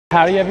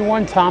Howdy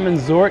everyone, Tom and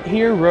Zort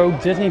here,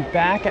 Rogue Disney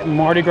back at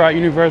Mardi Gras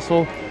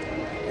Universal.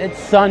 It's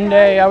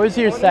Sunday, I was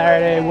here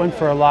Saturday, went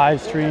for a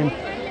live stream.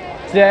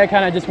 Today I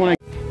kind of just want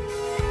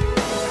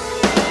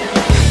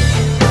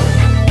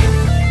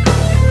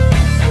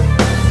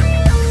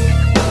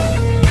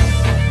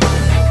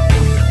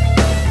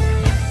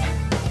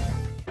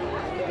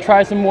to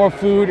try some more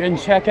food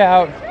and check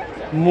out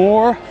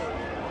more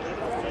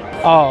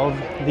of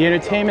the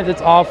entertainment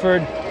that's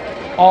offered,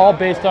 all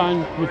based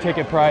on your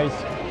ticket price.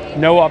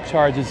 No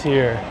upcharges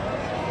here.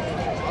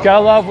 Gotta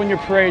love when your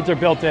parades are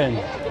built in.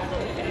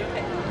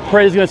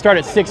 Parade is gonna start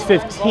at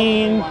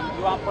 6:15,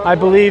 I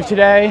believe,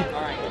 today.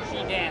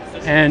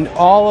 And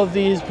all of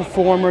these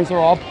performers are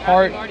all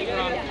part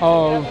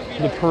of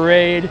the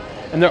parade,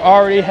 and they're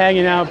already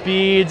hanging out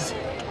beads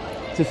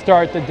to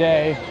start the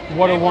day.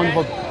 What a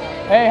wonderful.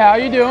 Hey, how are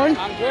you doing?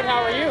 I'm good,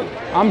 how are you?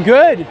 I'm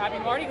good. Happy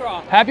Mardi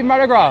Gras. Happy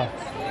Mardi Gras.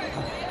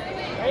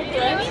 Hey,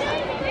 friends.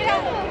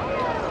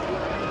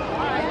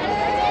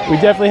 We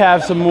definitely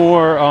have some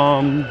more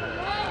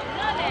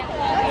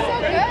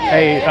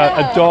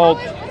adult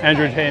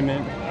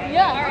entertainment.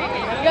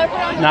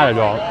 Not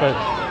adult, but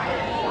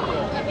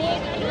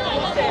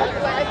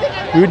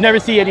we would never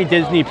see any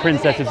Disney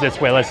princesses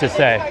this way, let's just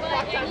say.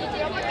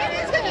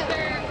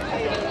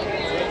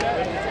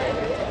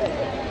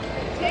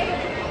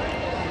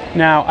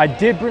 Now, I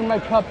did bring my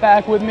cup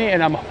back with me,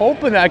 and I'm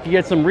hoping I can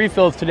get some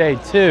refills today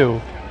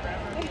too.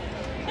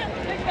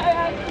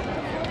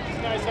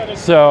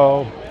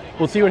 So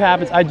we'll see what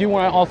happens. I do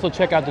want to also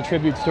check out the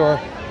tribute store.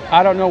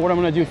 I don't know what I'm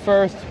going to do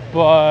first,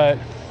 but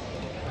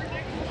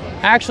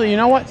actually, you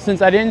know what?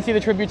 Since I didn't see the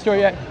tribute store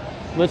yet,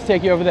 let's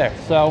take you over there.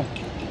 So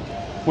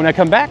when I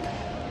come back,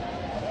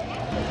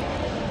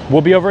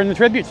 we'll be over in the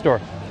tribute store.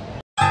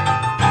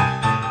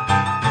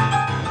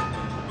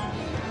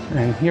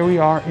 And here we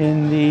are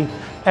in the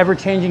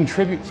ever-changing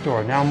tribute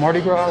store. Now, Mardi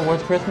Gras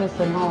was Christmas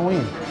and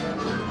Halloween.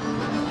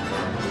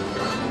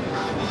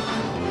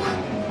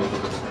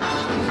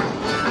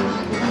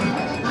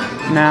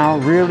 Now,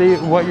 really,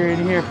 what you're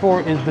in here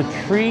for is the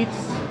treats.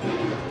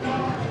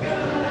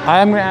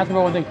 I'm gonna ask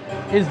about one thing.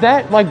 Is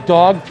that like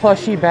dog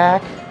plushie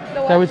back?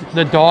 That was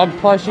the dog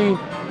plushie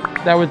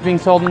that was being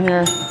sold in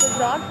here? The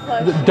dog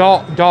plushie? The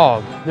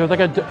dog. There was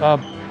like a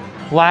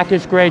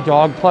blackish gray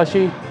dog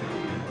plushie.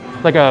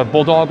 Like a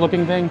bulldog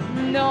looking thing?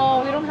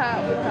 No, we don't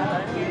have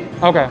that in here.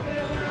 Okay.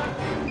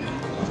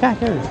 It's kind of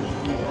curious.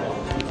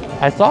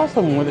 I saw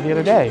someone with it the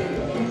other day.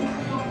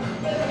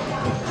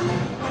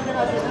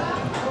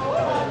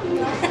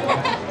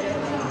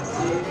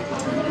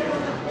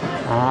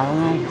 I don't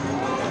know.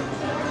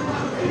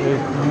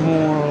 There's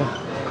more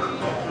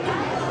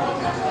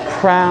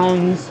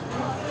crowns.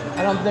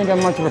 I don't think I'm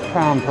much of a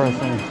crown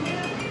person.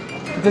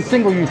 It's a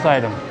single-use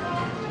item.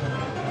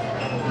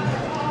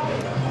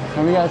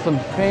 And we got some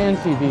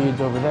fancy beads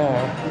over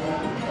there.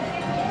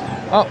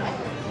 Oh.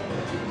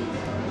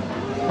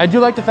 I do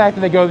like the fact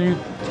that they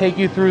take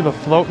you through the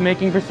float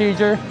making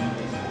procedure.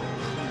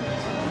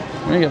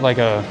 I'm gonna get like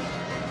a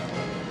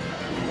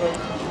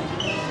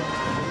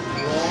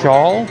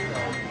shawl.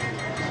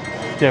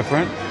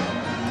 Different.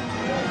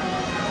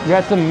 You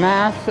got some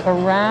masks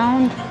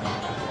around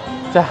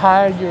to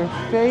hide your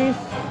face.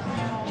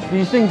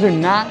 These things are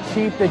not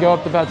cheap. They go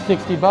up to about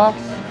 60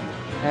 bucks.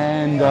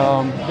 And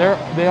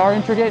they are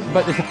intricate,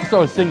 but it's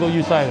also a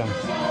single-use item.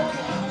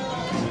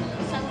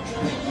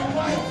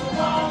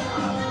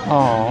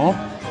 Oh.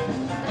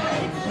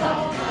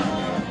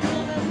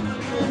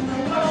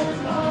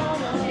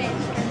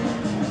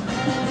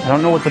 I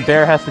don't know what the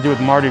bear has to do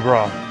with Mardi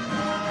Gras.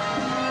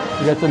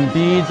 We got some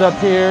beads up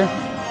here.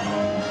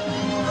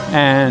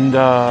 And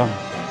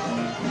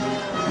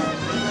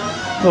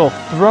little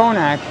throne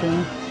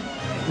action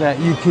that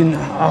you can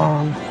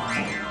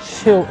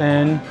chill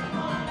in.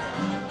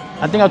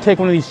 I think I'll take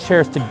one of these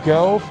chairs to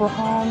go for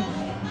home.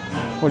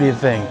 What do you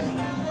think?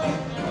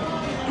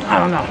 I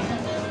don't know.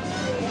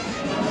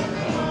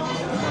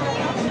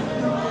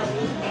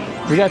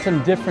 We got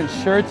some different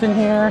shirts in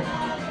here.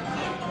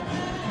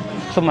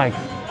 Some like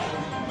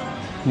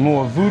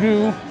more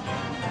voodoo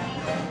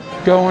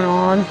going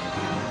on.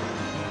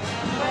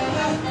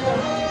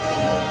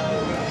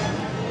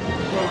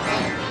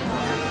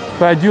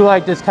 But I do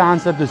like this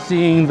concept of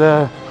seeing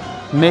the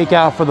make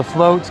out for the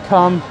floats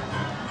come.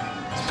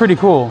 It's pretty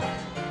cool.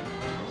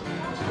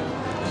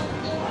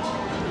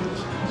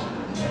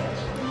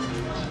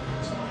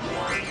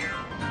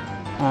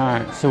 All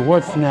right, so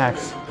what's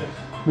next?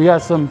 We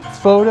got some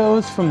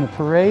photos from the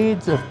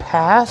parades of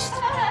past.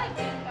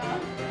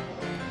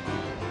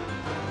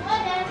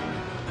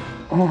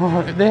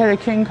 Oh, they had a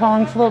King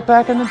Kong float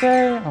back in the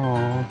day.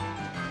 Oh,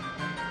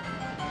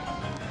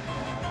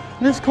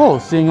 it's cool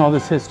seeing all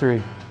this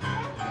history.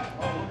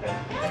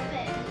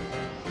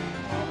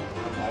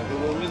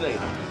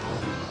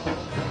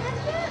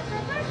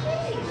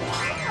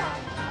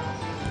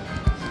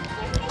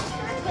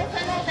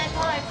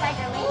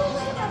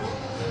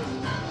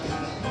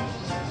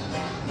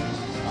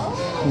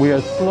 We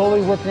are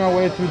slowly working our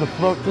way through the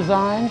float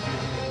design,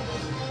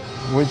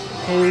 which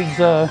is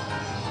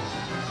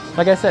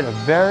Like I said, a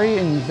very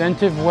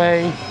inventive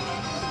way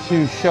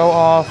to show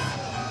off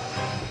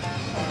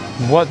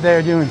what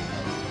they're doing.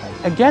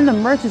 Again, the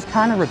merch is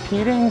kind of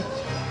repeating,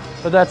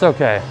 but that's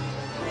okay.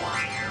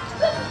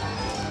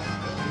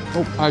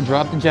 Oh, I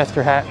dropped the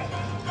jester hat.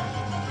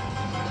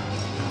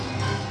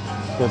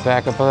 Go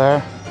back up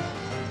there,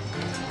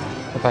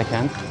 if I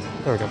can.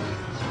 There we go.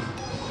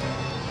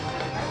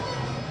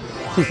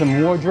 See some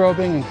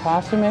wardrobing and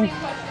costuming.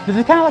 This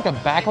is kind of like a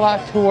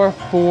backlot tour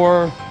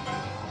for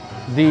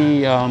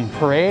the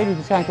parade.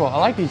 It's kind of cool. I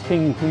like these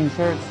king and queen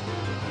shirts.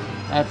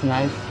 That's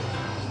nice.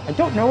 I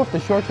don't know if the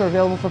shorts are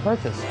available for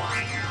purchase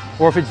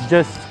or if it's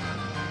just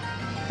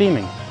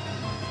theming.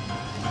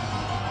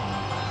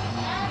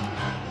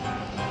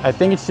 I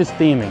think it's just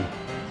theming.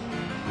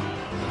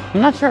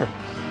 I'm not sure.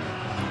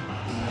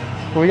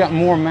 But we got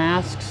more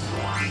masks.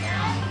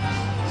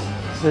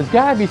 There's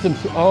gotta be some,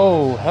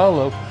 oh,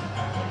 hello.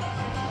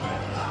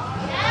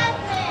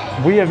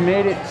 We have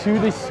made it to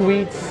the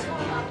suites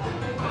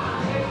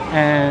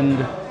and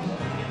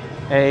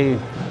a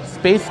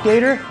space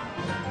skater.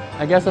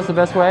 I guess that's the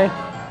best way.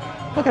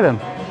 Look at him.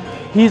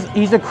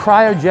 He's a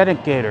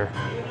cryogenic gator.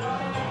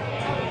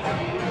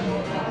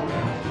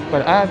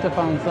 But I have to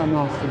find something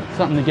else,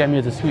 something to get me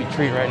as a sweet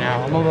treat right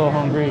now. I'm a little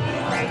hungry.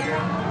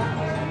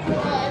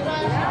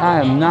 I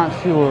am not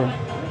sure.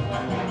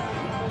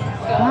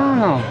 I don't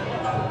know.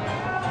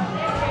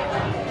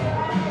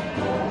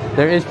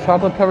 There is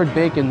chocolate covered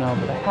bacon though,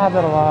 but I have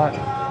that a lot.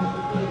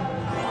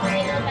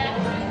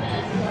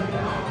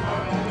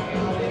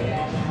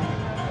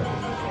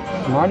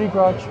 Mardis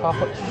Gras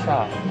chocolate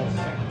shot.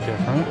 That's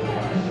different.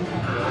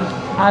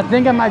 I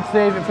think I might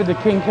save it for the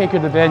king cake or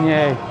the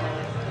beignet.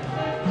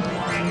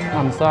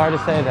 I'm sorry to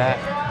say that.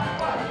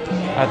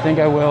 I think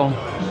I will.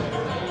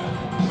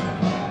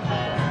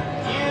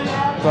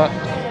 But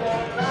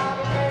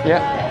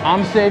yeah,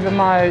 I'm saving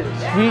my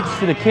sweets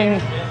for the king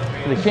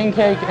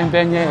cake and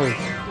beignets.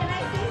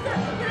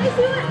 Can I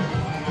see it?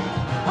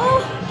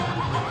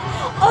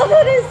 Oh,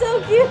 that is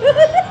so cute.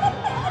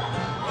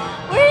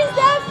 Where is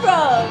that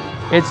from?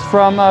 It's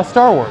from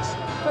Star Wars.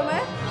 From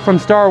where? From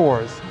Star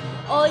Wars.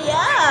 Oh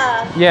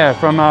yeah. Yeah,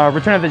 from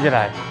Return of the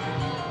Jedi.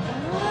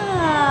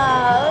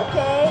 Ah,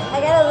 okay. I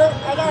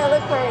gotta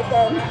look for it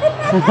then.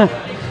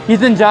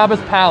 He's in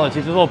Jabba's palace.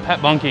 He's a little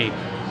pet monkey.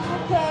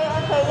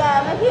 Okay,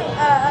 yeah.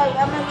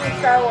 I'm a huge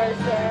Star Wars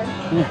fan.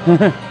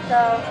 So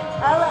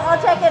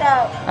I'll check it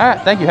out. All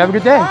right, thank you. Have a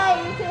good day.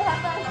 Bye. You too.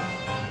 Have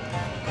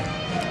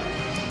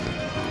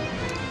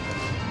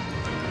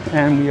fun.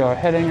 And we are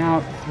heading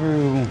out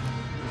through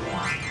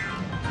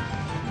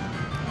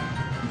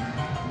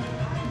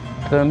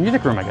the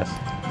music room, I guess.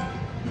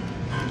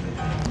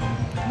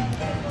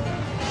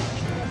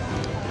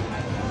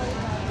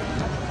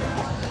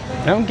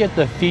 I don't get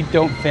the feet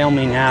don't fail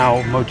me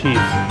now motif,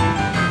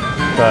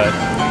 but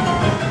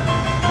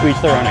to each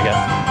their own, I guess.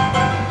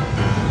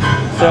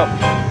 So,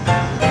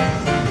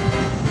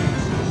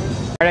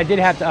 I did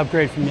have to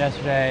upgrade from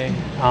yesterday,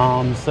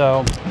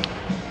 so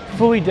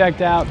fully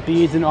decked out,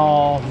 beads and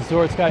all.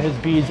 Zort's got his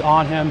beads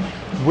on him.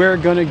 We're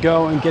gonna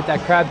go and get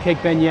that crab cake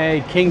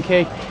beignet, king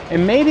cake,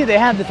 and maybe they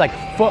have this like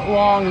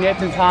foot-long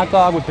Nathan's hot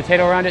dog with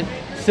potato around it,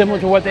 similar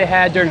to what they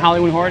had during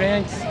Halloween Horror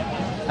Nights.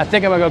 I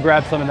think I'm gonna go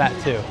grab some of that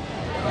too,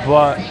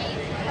 but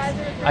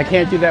I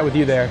can't do that with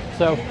you there.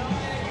 So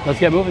let's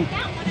get moving.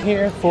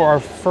 Here for our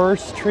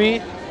first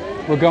treat,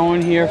 we're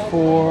going here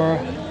for,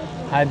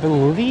 I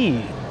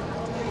believe,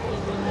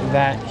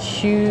 that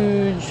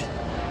huge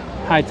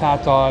high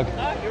top dog.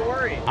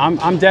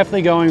 I'm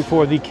definitely going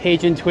for the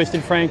Cajun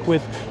Twisted Frank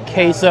with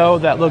queso.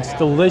 That looks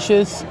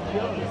delicious.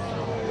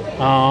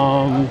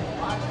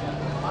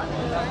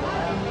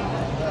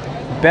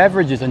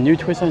 Beverages, a new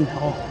twist on,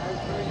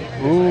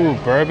 ooh,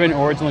 bourbon,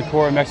 origin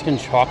liqueur, Mexican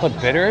chocolate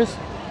bitters.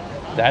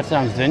 That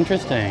sounds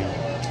interesting.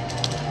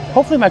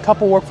 Hopefully my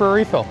cup will work for a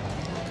refill.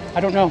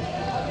 I don't know,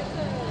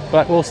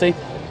 but we'll see.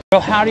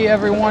 Well, howdy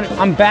everyone.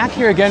 I'm back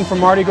here again for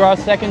Mardi Gras,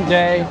 second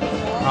day.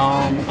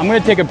 I'm gonna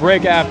take a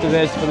break after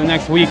this for the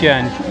next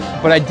weekend,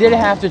 but I did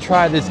have to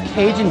try this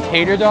Cajun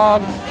tater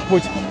dog,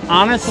 which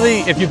honestly,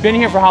 if you've been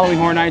here for Halloween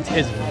Horror Nights,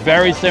 is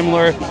very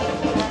similar.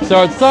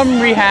 So it's some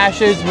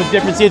rehashes with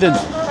different seasons.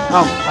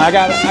 Oh, I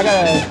got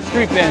a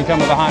street band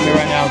coming behind me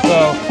right now,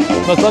 so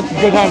let's let the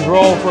good times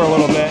roll for a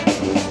little bit.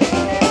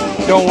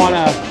 Don't want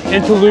to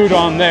interlude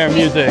on their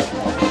music.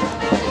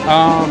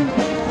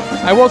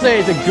 I will say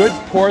it's a good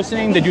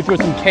portioning. They do throw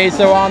some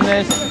queso on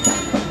this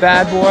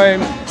bad boy,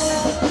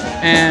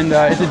 and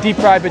it's a deep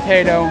fried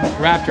potato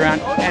wrapped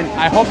around. And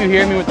I hope you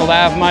hear me with the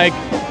lav mic.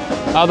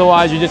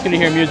 Otherwise, you're just gonna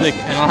hear music,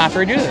 and I'll have to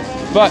redo this.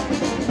 But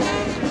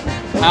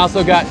I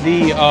also got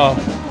the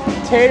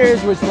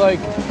taters, which like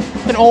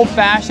an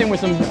old-fashioned with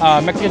some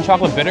Mexican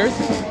chocolate bitters.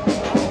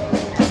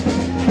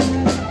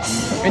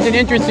 It's an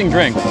interesting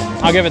drink.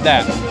 I'll give it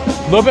that.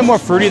 A little bit more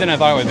fruity than I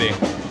thought it would be.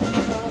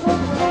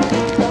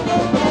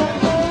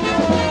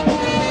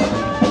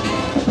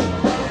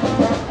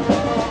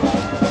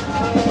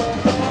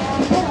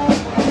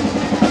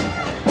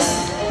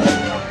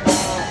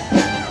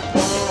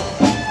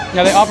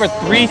 Now they offer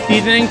 3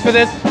 seasonings for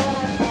this.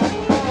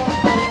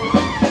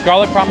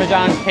 garlic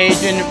parmesan,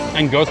 Cajun,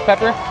 and ghost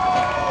pepper.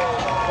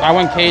 I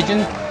went Cajun.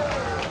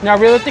 Now,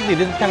 realistically,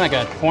 this is kind of like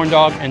a corn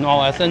dog in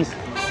all essence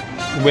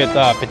with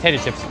potato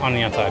chips on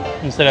the outside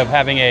instead of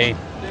having a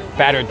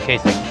battered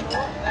casing.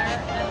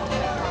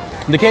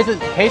 The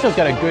queso's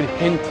got a good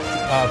hint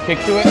of kick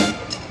to it.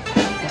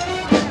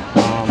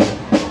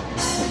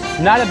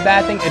 Not a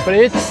bad thing, but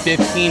it is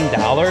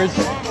 $15.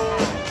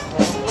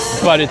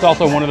 But it's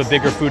also one of the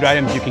bigger food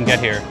items you can get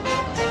here.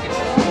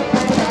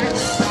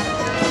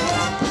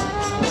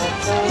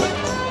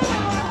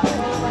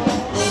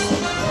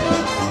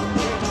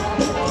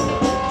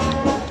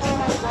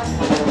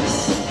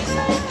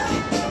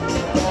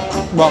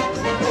 Well,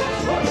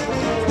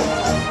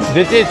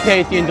 this is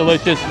tasty and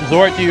delicious.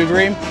 Zort, do you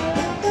agree?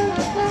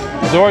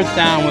 Zort's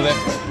down with it.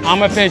 I'm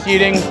gonna finish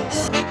eating.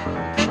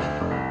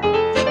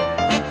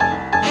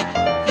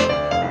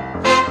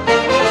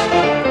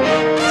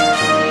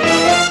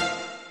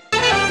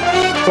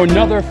 For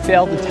another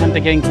failed attempt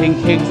at getting king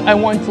cakes, I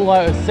went to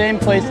the same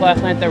place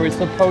last night that was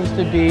supposed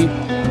to be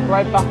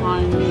right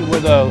behind me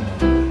where the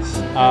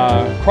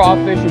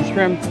crawfish and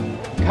shrimp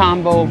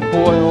combo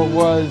boil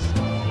was.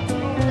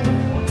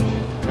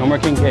 No more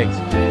king cakes.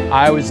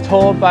 I was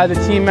told by the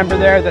team member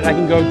there that I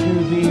can go to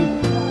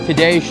the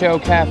Today Show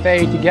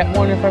Cafe to get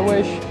one if I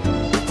wish,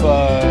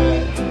 but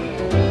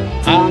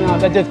I don't know,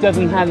 that just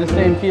doesn't have the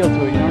same feel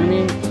to it, you know what I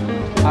mean?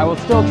 I will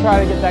still try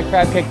to get that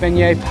crab cake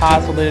beignet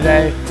possibly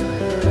today.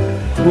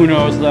 Who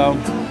knows though?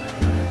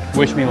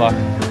 Wish me luck.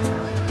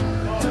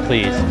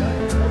 Please.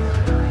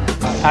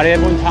 Howdy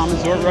everyone,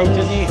 Thomas Zort Road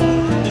Disney.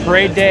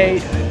 Great day,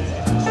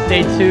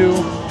 day 2,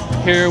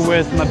 here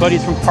with my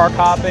buddies from Park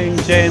Hopping,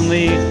 Jay and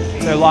Lee.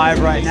 They're live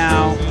right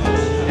now.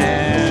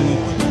 And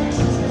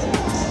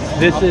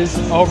this is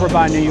over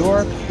by New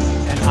York.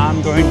 And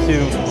I'm going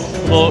to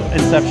little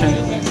Inception.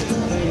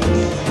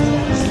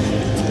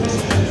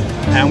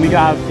 And we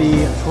got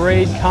the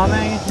parade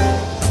coming.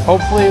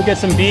 Hopefully we'll get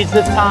some beads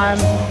this time.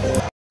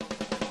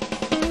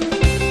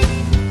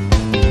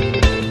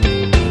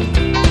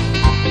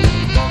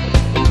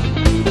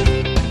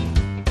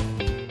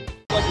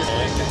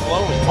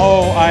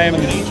 Oh, I am.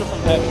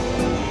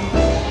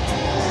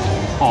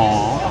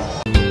 Aww.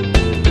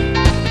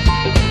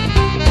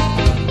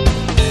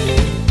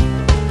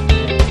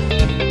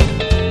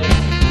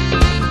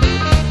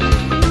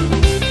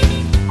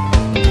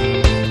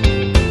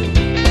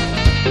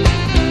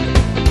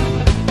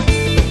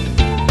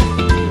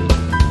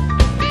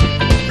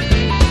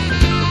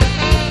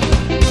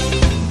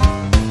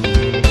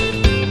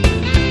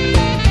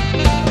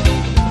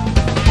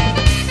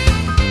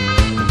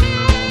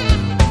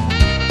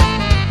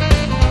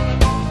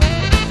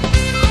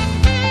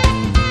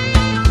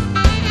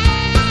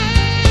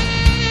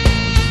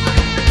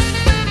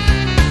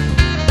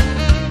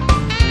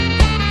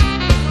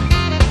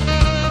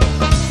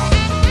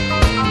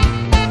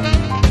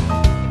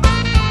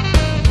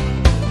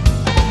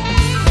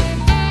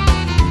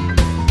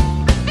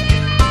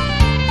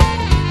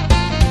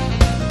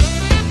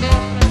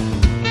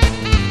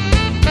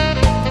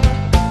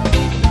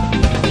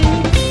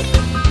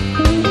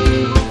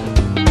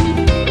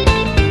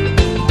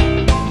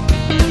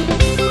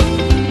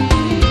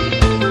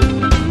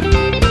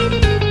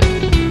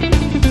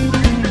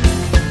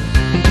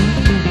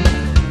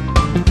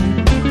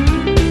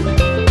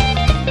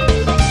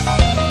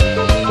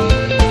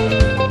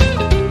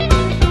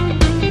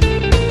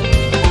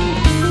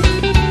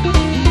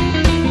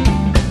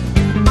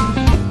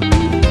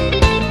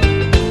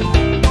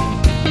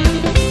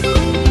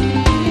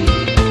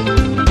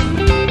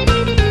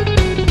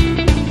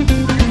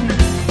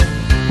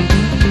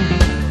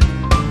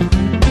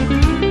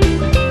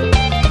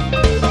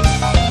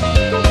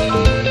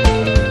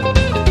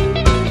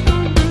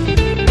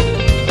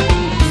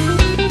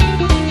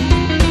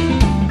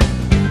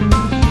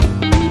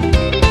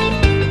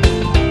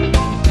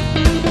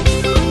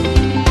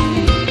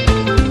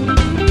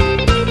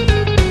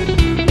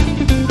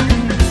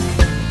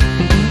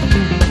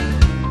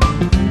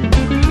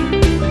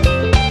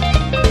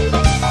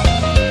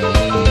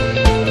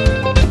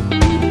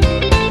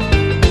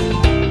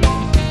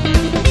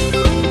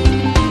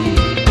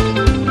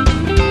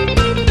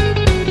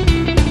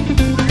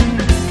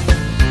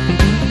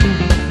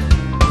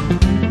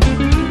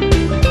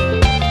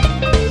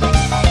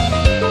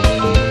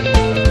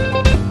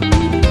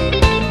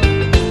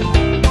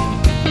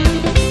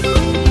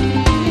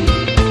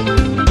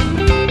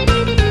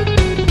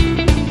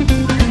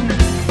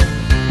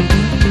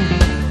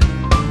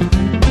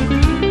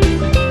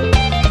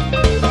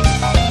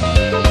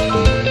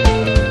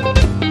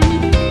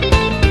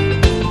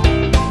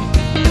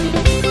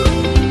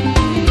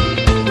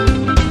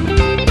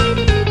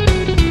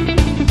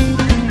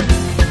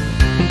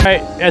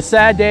 A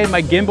sad day,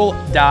 my gimbal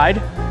died,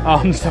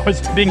 so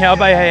it's being held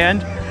by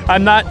hand.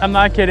 I'm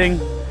not kidding.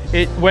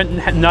 It went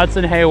nuts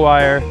and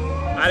haywire.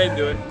 I didn't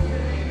do it.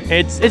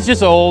 It's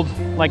just old,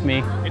 like me.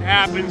 It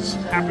happens.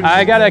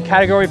 I got a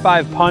Category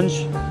 5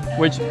 punch,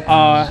 which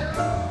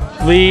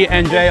Lee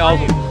and Jay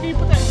also.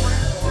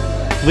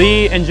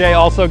 Lee and Jay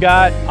also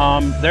got.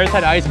 Theirs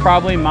had ice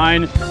probably.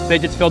 Mine, they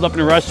just filled up in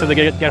a rush so they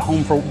get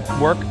home for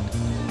work.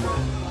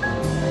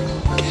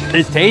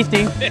 It's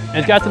tasty.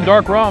 It's got some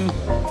dark rum.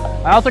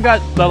 I also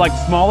got the like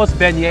smallest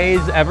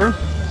beignets ever.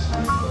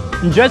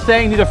 I'm just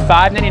saying these are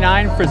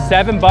 $5.99 for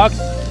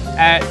 $7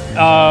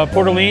 at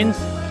Port Orleans.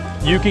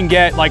 You can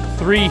get like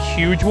 3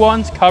 huge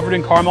ones covered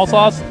in caramel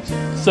sauce.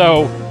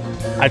 So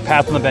I'd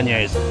pass on the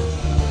beignets.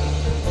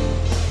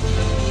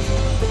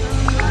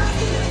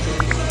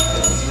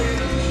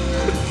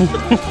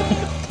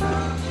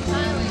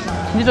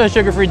 These are a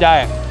sugar-free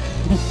diet.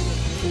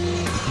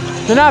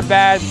 They're not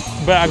bad,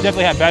 but I've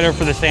definitely had better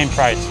for the same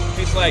price.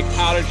 It's like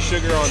powdered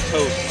sugar on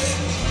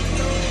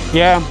toast.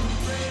 Yeah,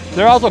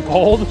 they're also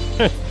cold.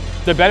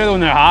 They're better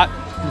when they're hot,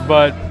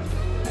 but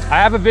I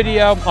have a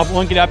video, I'll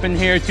link it up in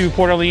here, to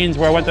Port Orleans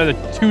where I went there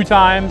 2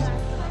 times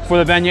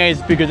for the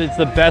beignets because it's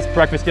the best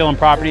breakfast deal on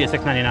property at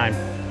 $6.99.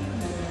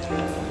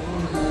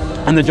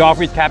 And the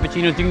Joffrey's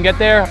cappuccinos you can get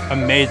there,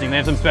 amazing. They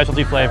have some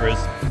specialty flavors.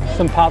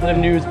 Some positive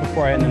news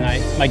before I end the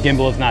night. My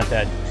gimbal is not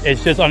dead.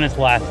 It's just on its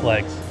last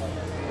legs.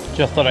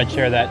 Just thought I'd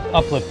share that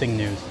uplifting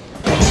news.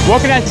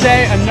 What can I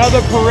say?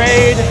 Another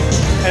parade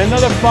and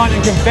another fun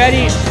and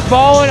confetti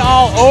falling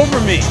all over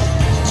me.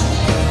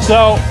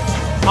 So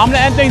I'm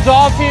gonna end things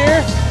off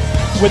here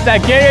with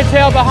that gator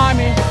tail behind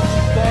me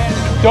saying,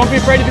 don't be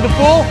afraid to be the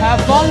fool, have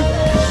fun,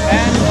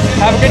 and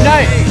have a good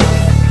night.